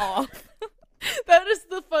 Signing off. That is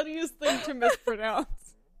the funniest thing to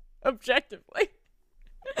mispronounce, objectively.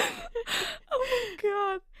 Oh my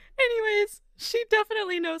God. Anyways, she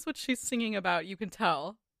definitely knows what she's singing about, you can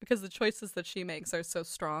tell, because the choices that she makes are so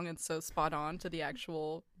strong and so spot on to the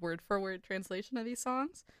actual word for word translation of these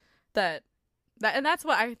songs and that's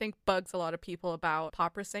what I think bugs a lot of people about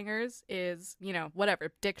opera singers is, you know,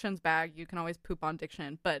 whatever, diction's bad, you can always poop on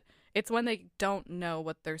diction, but it's when they don't know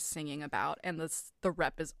what they're singing about, and the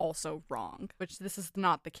rep is also wrong, which this is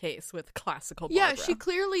not the case with classical Barbara. Yeah, she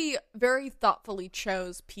clearly very thoughtfully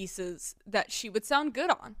chose pieces that she would sound good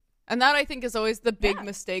on. And that, I think, is always the big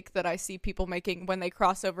mistake that I see people making when they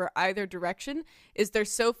cross over either direction, is they're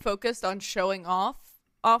so focused on showing off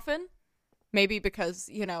often, maybe because,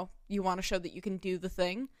 you know, you want to show that you can do the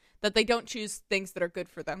thing, that they don't choose things that are good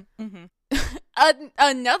for them. Mm-hmm.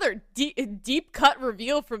 Another deep cut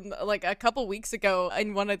reveal from like a couple weeks ago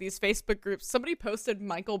in one of these Facebook groups. Somebody posted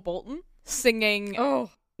Michael Bolton singing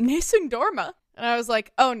Nessun Dorma, and I was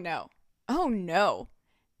like, oh no,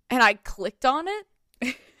 and I clicked on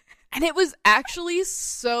it, and it was actually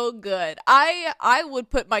so good. I would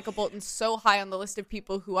put Michael Bolton so high on the list of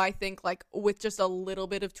people who I think, like, with just a little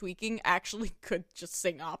bit of tweaking, actually could just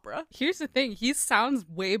sing opera. Here's the thing, he sounds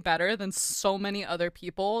way better than so many other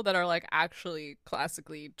people that are like actually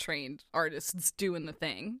classically trained artists doing the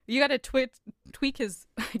thing. You gotta tweak his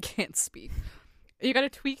I can't speak. You gotta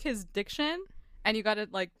tweak his diction, and you gotta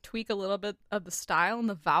like tweak a little bit of the style and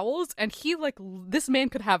the vowels, and this man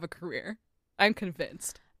could have a career. I'm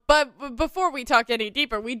convinced. But before we talk any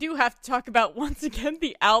deeper, we do have to talk about, once again,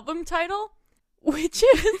 the album title, which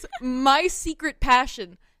is My Secret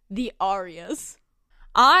Passion, The Arias.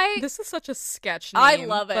 This is such a sketch name. I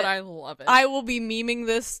love it. But I love it. I will be memeing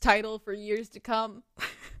this title for years to come.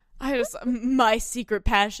 My Secret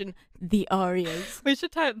Passion, The Arias. We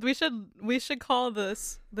should call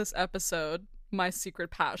this episode My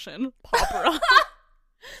Secret Passion, Popera.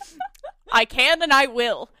 I can and I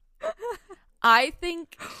will. I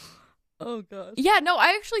think... Oh, gosh. Yeah, no, I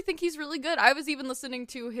actually think he's really good. I was even listening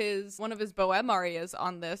to one of his Bohème arias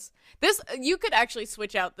on this. You could actually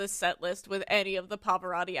switch out this set list with any of the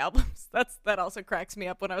Pavarotti albums. That also cracks me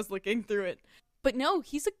up when I was looking through it. But no,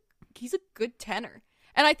 he's a good tenor.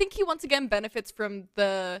 And I think he once again benefits from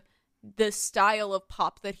the the style of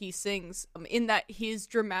pop that he sings, in that his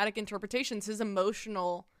dramatic interpretations, his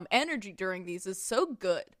emotional energy during these is so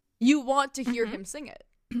good. You want to hear him sing it.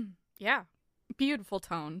 Yeah. Beautiful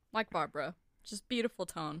tone. Like Barbara. Just beautiful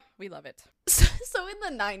tone. We love it. So in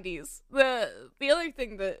the 90s, the other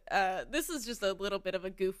thing that, this is just a little bit of a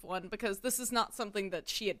goof one, because this is not something that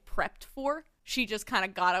she had prepped for. She just kind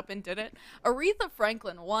of got up and did it. Aretha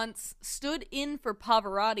Franklin once stood in for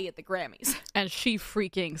Pavarotti at the Grammys. And she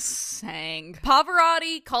freaking sang.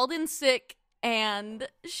 Pavarotti called in sick, and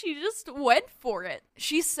she just went for it.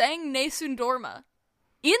 She sang Nessun Dorma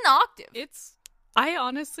in octave.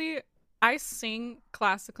 I sing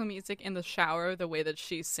classical music in the shower the way that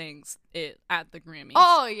she sings it at the Grammys.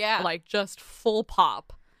 Oh, yeah. Like, just full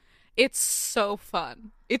pop. It's so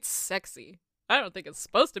fun. It's sexy. I don't think it's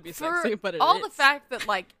supposed to be sexy, but it is. All the fact that,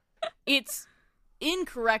 like, it's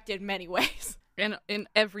incorrect in many ways. And in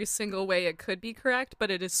every single way it could be correct,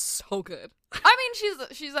 but it is so good. I mean,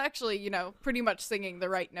 she's actually, you know, pretty much singing the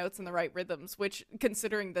right notes and the right rhythms, which,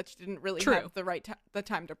 considering that she didn't really have the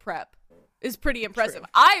time to prep, is pretty impressive.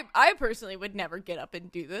 True. I personally would never get up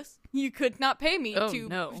and do this. You could not pay me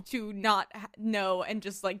to not know and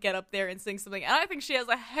just, like, get up there and sing something. And I think she has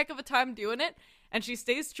a heck of a time doing it, and she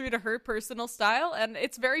stays true to her personal style, and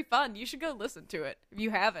it's very fun. You should go listen to it if you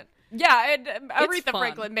haven't. Yeah, and Aretha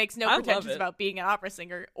Franklin makes no pretensions about being an opera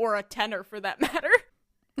singer, or a tenor for that matter.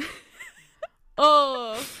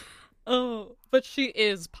 Oh, but she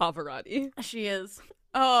is Pavarotti. She is.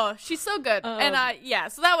 Oh, she's so good. And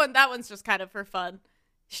so that one's just kind of for fun.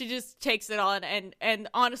 She just takes it on and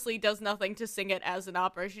honestly does nothing to sing it as an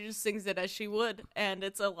opera. She just sings it as she would, and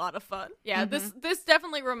it's a lot of fun. Yeah, this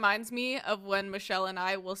definitely reminds me of when Michelle and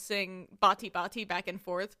I will sing Bati Bati back and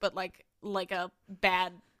forth, but like a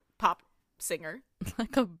bad pop singer.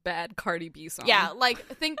 Like a bad Cardi B song. Yeah, like,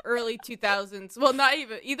 think early 2000s. Well, not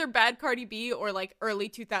even. Either bad Cardi B or, like, early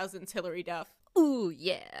 2000s Hilary Duff. Ooh,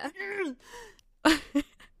 yeah.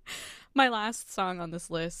 My last song on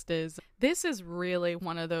this list this is really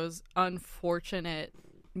one of those unfortunate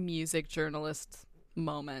music journalist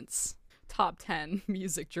moments. Top 10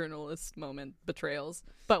 music journalist moment betrayals.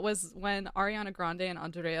 But was when Ariana Grande and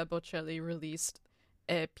Andrea Bocelli released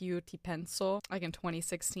Più Ti Penso, like in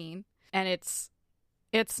 2016. And it's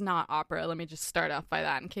not opera. Let me just start off by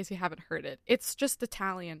that in case you haven't heard it. It's just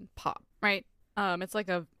Italian pop, right? It's like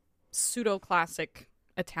a pseudo-classic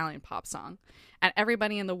Italian pop song. And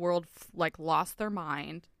everybody in the world lost their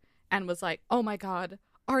mind and was like, "Oh my god,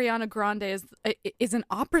 Ariana Grande is an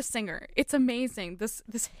opera singer. It's amazing. This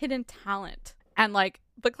hidden talent." And like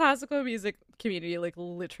the classical music community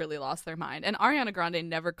literally lost their mind. And Ariana Grande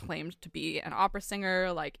never claimed to be an opera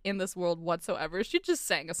singer like in this world whatsoever. She just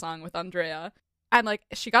sang a song with Andrea. And like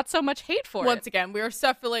she got so much hate for it. Once again, we are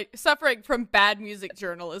suffering from bad music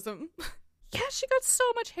journalism. Yeah, she got so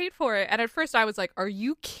much hate for it. And at first I was like, "Are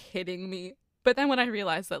you kidding me?" But then when I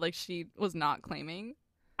realized that like she was not claiming,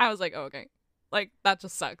 I was like, "Oh, okay." Like that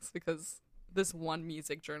just sucks because this one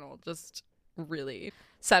music journal just really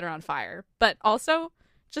set her on fire. But also,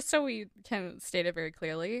 just so we can state it very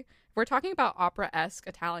clearly, if we're talking about opera-esque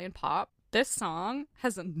Italian pop, this song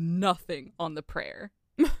has nothing on The Prayer.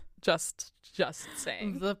 just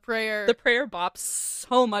saying. The Prayer bops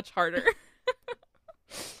so much harder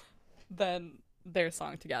than their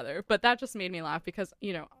song together. But that just made me laugh because,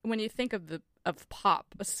 you know, when you think of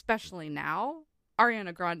pop, especially now,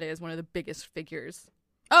 Ariana Grande is one of the biggest figures.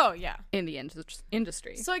 Oh, yeah. In the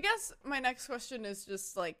industry. So I guess my next question is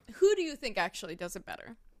just, like, who do you think actually does it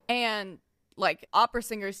better? And, like, opera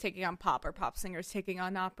singers taking on pop or pop singers taking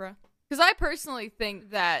on opera? Because I personally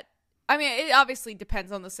think that, I mean, it obviously depends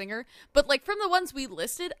on the singer, but, like, from the ones we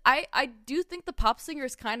listed, I do think the pop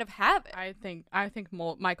singers kind of have it. I think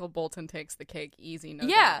Michael Bolton takes the cake easy. No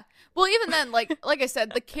yeah. doubt. Well, even then, like I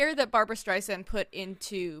said, the care that Barbra Streisand put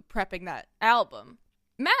into prepping that album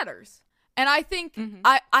matters. And I think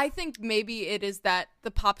I think maybe it is that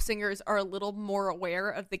the pop singers are a little more aware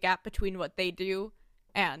of the gap between what they do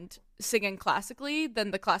and singing classically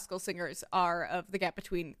than the classical singers are of the gap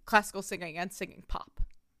between classical singing and singing pop.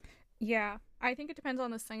 Yeah, I think it depends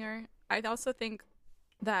on the singer. I also think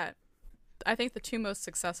that the two most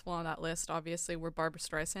successful on that list obviously were Barbra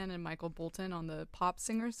Streisand and Michael Bolton on the pop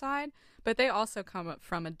singer side, but they also come up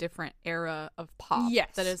from a different era of pop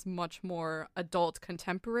that is much more adult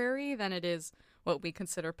contemporary than it is what we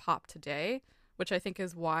consider pop today, which I think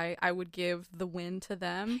is why I would give the win to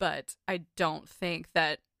them. But I don't think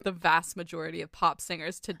that the vast majority of pop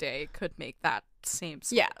singers today could make that same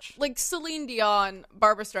switch. Yeah, like Celine Dion,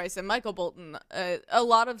 Barbra Streisand, Michael Bolton, a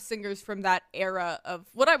lot of singers from that era of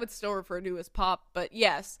what I would still refer to as pop, but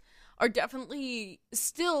yes, are definitely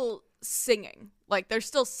still singing. Like, they're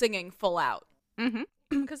still singing full out. Mm-hmm.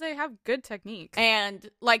 Because they have good technique. And,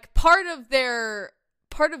 like, part of their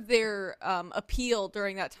appeal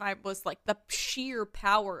during that time was, like, the sheer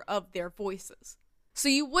power of their voices. So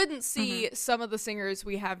you wouldn't see some of the singers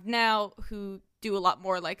we have now who do a lot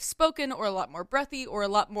more, like, spoken or a lot more breathy or a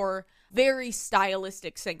lot more very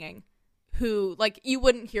stylistic singing, who, like, you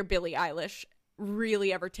wouldn't hear Billie Eilish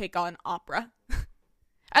really ever take on opera.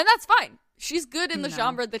 And that's fine. She's good in the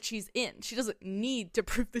genre that she's in. She doesn't need to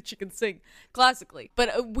prove that she can sing classically.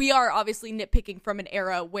 But we are obviously nitpicking from an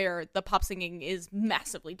era where the pop singing is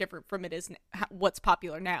massively different from it is what's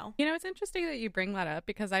popular now. You know, it's interesting that you bring that up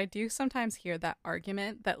because I do sometimes hear that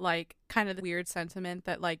argument that, like, kind of the weird sentiment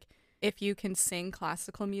that, like, if you can sing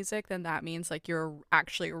classical music, then that means, like, you're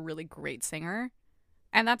actually a really great singer.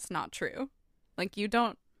 And that's not true. Like, you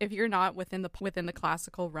don't, if you're not within the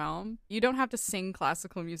classical realm, you don't have to sing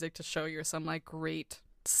classical music to show you're some, like, great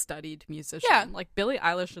studied musician. Yeah. Like, Billie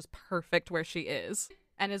Eilish is perfect where she is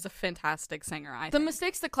and is a fantastic singer, I think. The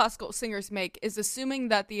mistakes that classical singers make is assuming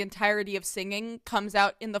that the entirety of singing comes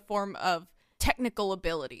out in the form of technical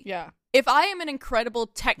ability. Yeah. If I am an incredible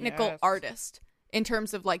technical artist in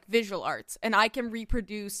terms of, like, visual arts, and I can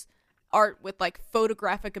reproduce art with, like,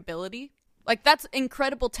 photographic ability, like, that's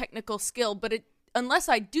incredible technical skill, but unless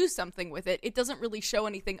I do something with it, it doesn't really show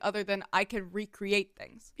anything other than I can recreate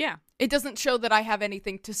things. Yeah. It doesn't show that I have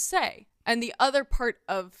anything to say. And the other part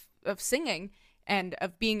of singing and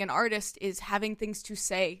of being an artist is having things to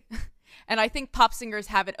say. And I think pop singers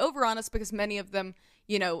have it over on us because many of them,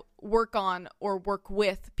 you know, work on or work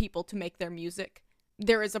with people to make their music.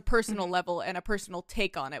 There is a personal level and a personal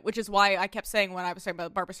take on it, which is why I kept saying when I was talking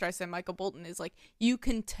about Barbra Streisand and Michael Bolton is, like, you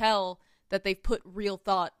can tell that they've put real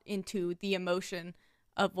thought into the emotion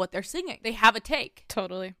of what they're singing. They have a take.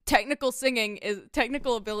 Totally. Technical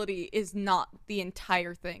ability is not the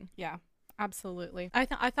entire thing. Yeah, absolutely. I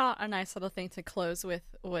thought a nice little thing to close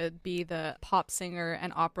with would be the pop singer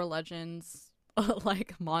and opera legends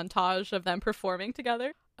like montage of them performing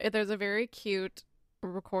together. There's a very cute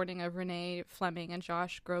recording of Renee Fleming and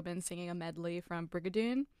Josh Groban singing a medley from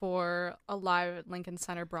Brigadoon for a live Lincoln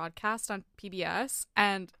Center broadcast on PBS.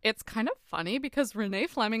 And it's kind of funny because Renee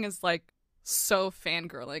Fleming is, like, so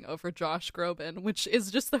fangirling over Josh Groban, which is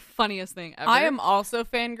just the funniest thing ever. I am also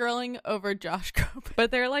fangirling over Josh Groban. But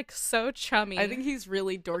they're, like, so chummy. I think he's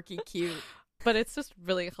really dorky cute. But it's just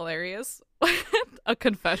really hilarious. A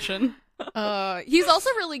confession. He's also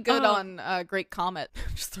really good on Great Comet.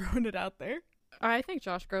 Just throwing it out there. I think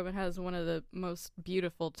Josh Groban has one of the most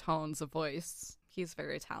beautiful tones of voice. He's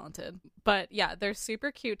very talented. But yeah, they're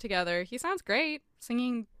super cute together. He sounds great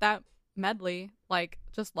singing that medley. Like,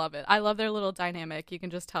 just love it. I love their little dynamic. You can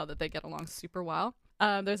just tell that they get along super well.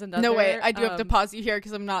 There's another... No, wait. I do have to pause you here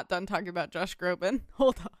because I'm not done talking about Josh Groban.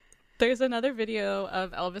 Hold on. There's another video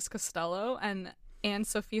of Elvis Costello and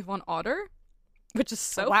Anne-Sophie von Otter, which is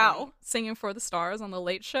so funny, singing For the Stars on The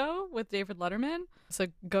Late Show with David Letterman. So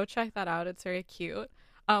go check that out. It's very cute.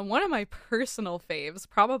 One of my personal faves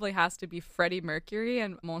probably has to be Freddie Mercury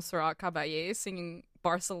and Montserrat Caballé singing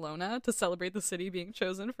Barcelona to celebrate the city being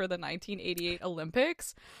chosen for the 1988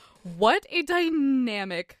 Olympics. What a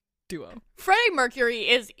dynamic duo. Freddie Mercury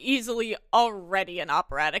is easily already an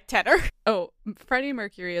operatic tenor. Oh, Freddie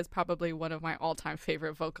Mercury is probably one of my all-time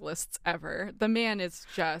favorite vocalists ever. The man is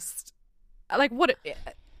just... like, what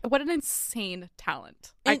an insane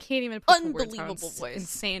talent. I can't even put unbelievable voice.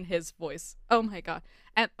 Insane his voice. Oh my god.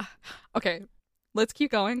 And okay, let's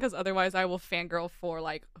keep going because otherwise I will fangirl for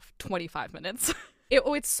like 25 minutes.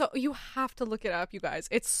 It's so, you have to look it up, you guys.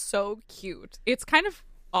 It's so cute. It's kind of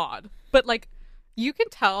odd, but like you can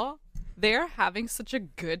tell they're having such a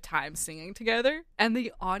good time singing together and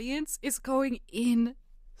the audience is going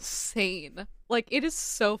insane. Like, it is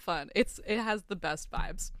so fun. It has the best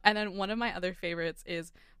vibes. And then one of my other favorites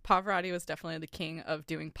is Pavarotti was definitely the king of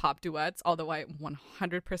doing pop duets, although I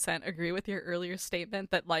 100% agree with your earlier statement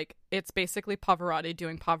that, like, it's basically Pavarotti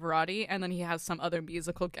doing Pavarotti, and then he has some other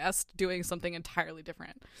musical guest doing something entirely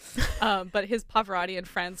different. But his Pavarotti and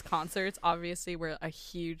Friends concerts obviously were a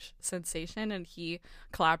huge sensation, and he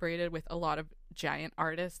collaborated with a lot of giant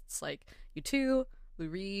artists like U2, Lou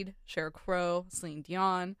Reed, Sheryl Crow, Celine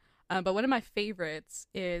Dion. But one of my favorites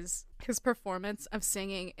is his performance of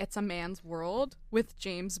singing It's a Man's World with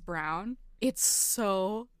James Brown. It's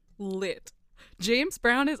so lit. James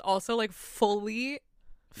Brown is also like fully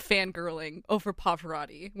fangirling over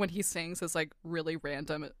Pavarotti when he sings his like really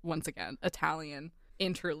random, once again, Italian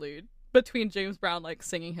interlude between James Brown like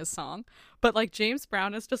singing his song. But like James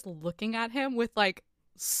Brown is just looking at him with like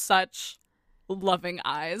such loving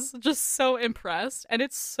eyes, just so impressed, and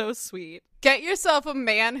it's so sweet. Get yourself a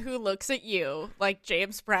man who looks at you like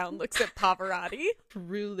James Brown looks at Pavarotti.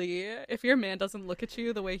 Truly, if your man doesn't look at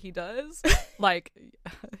you the way he does, like,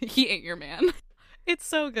 he ain't your man. It's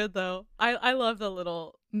so good, though. I love the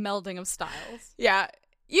little melding of styles. Yeah,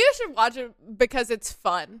 you should watch it because it's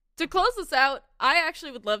fun. To close this out, I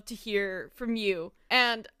actually would love to hear from you,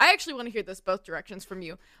 and I actually want to hear this both directions from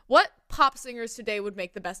you. What pop singers today would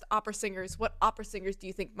make the best opera singers? What opera singers do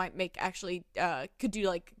you think might make actually could do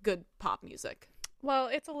like good pop music? Well,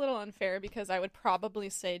 it's a little unfair because I would probably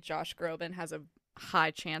say Josh Groban has a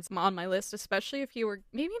high chance on my list, especially if you were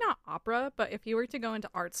maybe not opera, but if you were to go into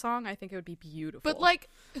art song, I think it would be beautiful. But like,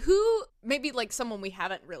 who, maybe like someone we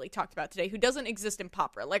haven't really talked about today who doesn't exist in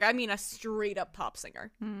popra, like I mean a straight up pop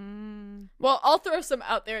singer. Well, I'll throw some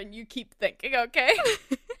out there and you keep thinking, okay?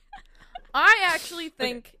 I actually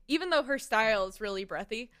think, even though her style is really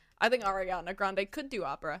breathy, I think Ariana Grande could do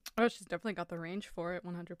opera. Oh, she's definitely got the range for it,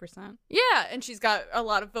 100%. Yeah, and she's got a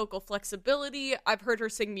lot of vocal flexibility. I've heard her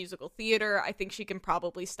sing musical theater. I think she can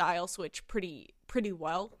probably style switch pretty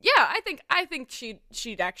well. Yeah, I think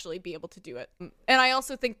she'd actually be able to do it. And I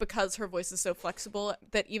also think because her voice is so flexible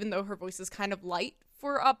that even though her voice is kind of light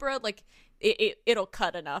for opera, like it'll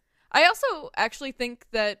cut enough. I also actually think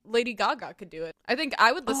that Lady Gaga could do it. I think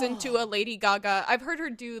I would listen to a Lady Gaga. I've heard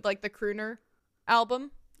her do like the Crooner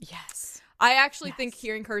album. Yes. I actually think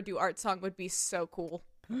hearing her do art song would be so cool.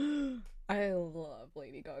 I love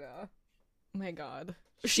Lady Gaga. Oh my god.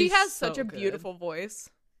 She has so such a good. beautiful voice.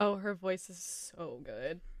 Oh, her voice is so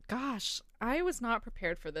good. Gosh, I was not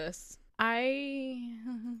prepared for this. I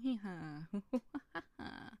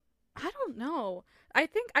don't know. I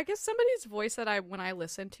guess somebody's voice that when I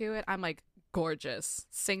listen to it, I'm like, gorgeous,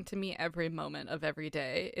 sing to me every moment of every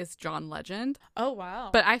day, is John Legend. Oh wow.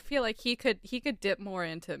 But I feel like he could dip more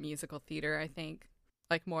into musical theater, I think.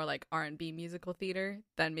 Like more like R&B musical theater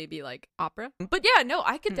than maybe like opera. But yeah, no,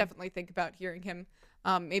 I could definitely think about hearing him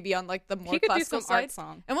maybe on like the more he could classical do some side. art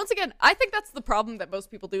song. And once again, I think that's the problem that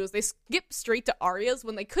most people do is they skip straight to arias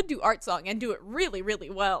when they could do art song and do it really, really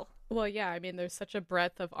well. Well, yeah, I mean, there's such a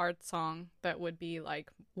breadth of art song that would be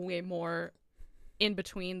like way more in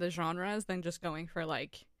between the genres than just going for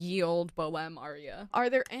like ye olde bohème aria.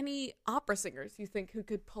 Are there any opera singers you think who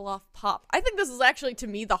could pull off pop? I think this is actually to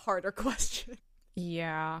me the harder question.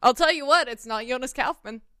 Yeah. I'll tell you what, it's not Jonas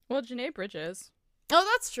Kaufman. Well, Janae Bridges Oh,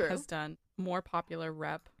 that's true. has done more popular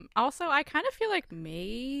rep. Also, I kind of feel like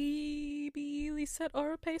maybe Lisette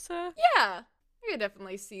Oropesa. Yeah, I could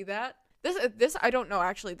definitely see that. This I don't know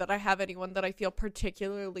actually that I have anyone that I feel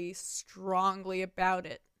particularly strongly about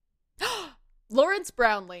it. Lawrence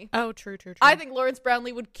Brownlee. Oh, true. I think Lawrence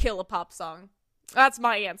Brownlee would kill a pop song. That's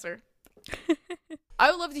my answer. I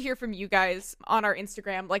would love to hear from you guys on our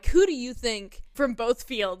Instagram. Like, who do you think from both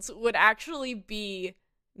fields would actually be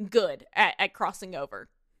good at crossing over?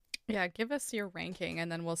 Yeah, give us your ranking and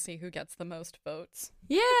then we'll see who gets the most votes.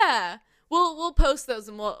 Yeah. We'll post those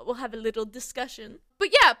and we'll have a little discussion.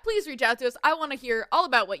 But yeah, please reach out to us. I want to hear all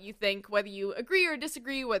about what you think, whether you agree or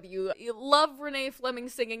disagree, whether you love Renee Fleming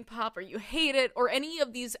singing pop or you hate it, or any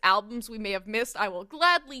of these albums we may have missed. I will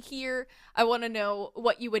gladly hear. I want to know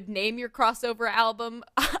what you would name your crossover album.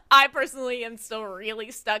 I personally am still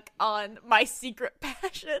really stuck on My Secret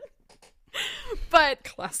Passion. But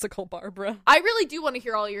Classical Barbara. I really do want to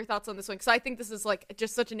hear all your thoughts on this one because I think this is like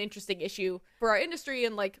just such an interesting issue for our industry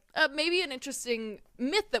and like maybe an interesting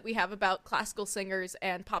myth that we have about classical singers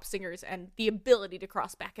and pop singers and the ability to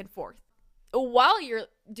cross back and forth. While you're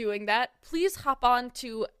doing that, please hop on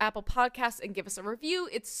to Apple Podcasts and give us a review.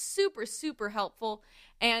 It's super, super helpful.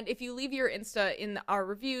 And if you leave your Insta in our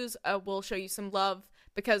reviews, we'll show you some love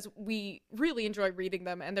because we really enjoy reading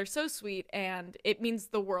them and they're so sweet and it means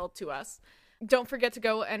the world to us. Don't forget to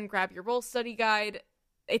go and grab your role study guide.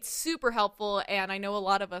 It's super helpful and I know a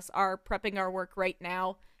lot of us are prepping our work right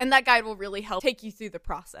now and that guide will really help take you through the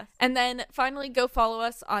process. And then finally go follow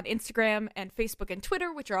us on Instagram and Facebook and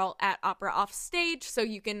Twitter, which are all at Opera Offstage, so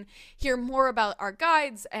you can hear more about our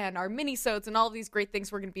guides and our mini-sodes and all these great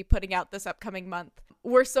things we're going to be putting out this upcoming month.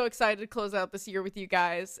 We're so excited to close out this year with you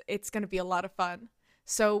guys. It's going to be a lot of fun.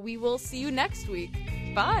 So we will see you next week.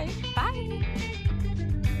 Bye. Bye.